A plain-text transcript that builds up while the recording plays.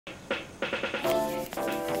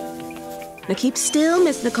Now keep still,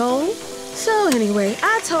 Miss Nicole. So anyway,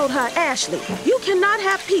 I told her, Ashley, you cannot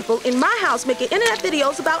have people in my house making internet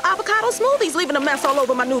videos about avocado smoothies, leaving a mess all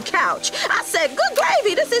over my new couch. I said, good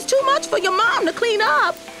gravy, this is too much for your mom to clean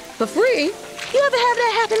up. For free? You ever have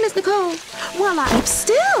that happen, Miss Nicole? Well, I keep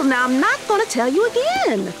still. Now, I'm not gonna tell you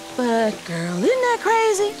again. But, girl, isn't that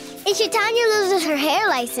crazy? If Tanya loses her hair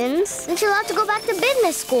license, then she'll have to go back to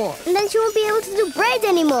business school. And then she won't be able to do braids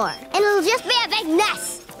anymore. And it'll just be a big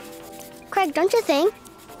mess. Craig, don't you think?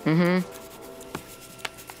 Mm-hmm.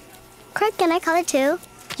 Craig, can I color too?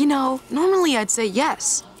 You know, normally I'd say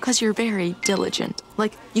yes, because you're very diligent.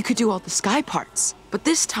 Like, you could do all the sky parts. But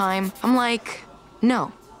this time, I'm like,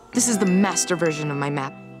 no. This is the master version of my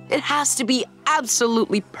map. It has to be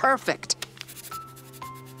absolutely perfect.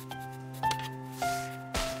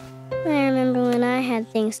 I remember when I had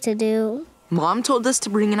things to do. Mom told us to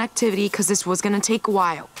bring an activity because this was gonna take a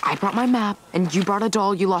while. I brought my map, and you brought a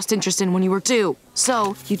doll you lost interest in when you were 2.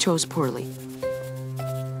 So, you chose poorly.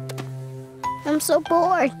 I'm so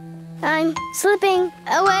bored. I'm slipping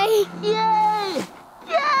away. Yay!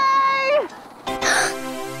 Yay!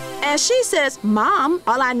 And she says, Mom,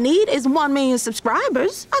 all I need is 1 million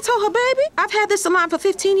subscribers. I told her, baby, I've had this salon for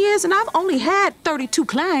 15 years and I've only had 32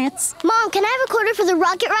 clients. Mom, can I have a quarter for the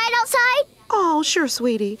rocket ride outside? Oh, sure,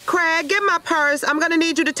 sweetie. Craig, get my purse. I'm gonna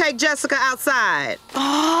need you to take Jessica outside.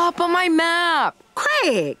 Oh, but my map!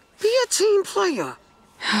 Craig, Be a team player.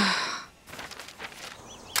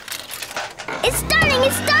 It's starting!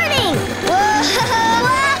 It's starting! Whoa!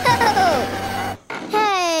 Whoa!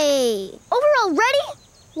 Hey, over already?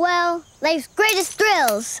 Well, life's greatest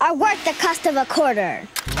thrills are worth the cost of a quarter.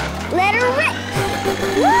 Let her rip!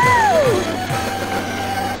 Woo!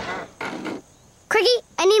 Craigie,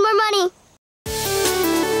 I need more money.